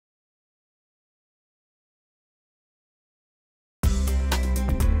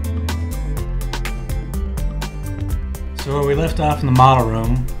So where we left off in the model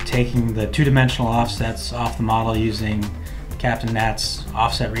room, taking the two-dimensional offsets off the model using Captain Nat's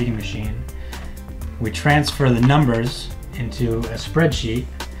offset reading machine, we transfer the numbers into a spreadsheet,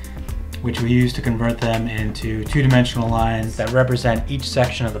 which we use to convert them into two-dimensional lines that represent each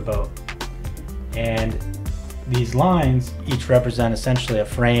section of the boat. And these lines each represent essentially a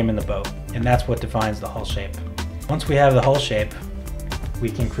frame in the boat, and that's what defines the hull shape. Once we have the hull shape, we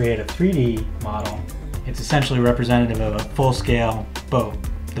can create a 3D model. It's essentially representative of a full-scale boat,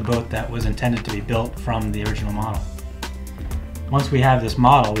 the boat that was intended to be built from the original model. Once we have this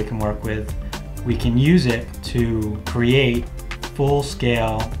model we can work with, we can use it to create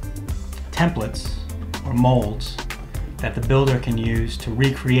full-scale templates or molds that the builder can use to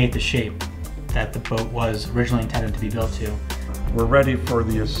recreate the shape that the boat was originally intended to be built to. We're ready for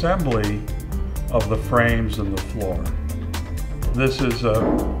the assembly of the frames and the floor. This is a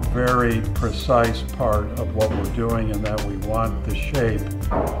very precise part of what we're doing, in that we want the shape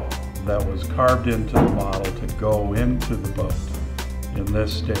that was carved into the model to go into the boat in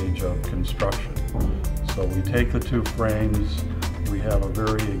this stage of construction. So we take the two frames, we have a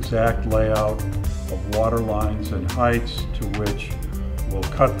very exact layout of water lines and heights to which we'll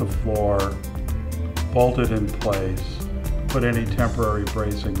cut the floor, bolt it in place, put any temporary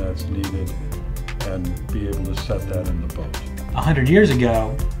bracing that's needed, and be able to set that in the boat. 100 years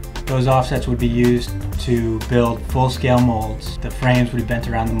ago, those offsets would be used to build full-scale molds. The frames would be bent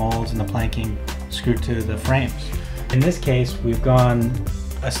around the molds and the planking screwed to the frames. In this case, we've gone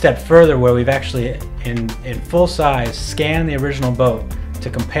a step further where we've actually, in full size, scanned the original boat to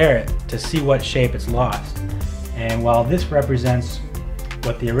compare it to see what shape it's lost. And while this represents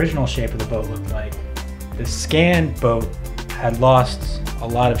what the original shape of the boat looked like, the scanned boat had lost a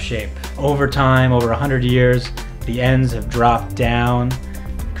lot of shape. Over time, over 100 years, the ends have dropped down,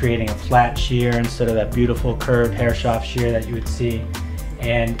 creating a flat shear instead of that beautiful curved Herreshoff shear that you would see.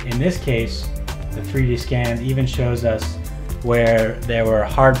 And in this case, the 3D scan even shows us where there were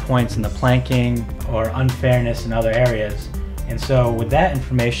hard points in the planking or unfairness in other areas. And so with that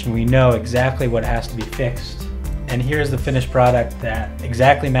information, we know exactly what has to be fixed. And here's the finished product that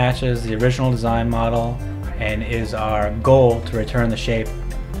exactly matches the original design model and is our goal to return the shape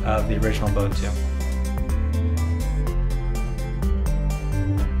of the original boat to.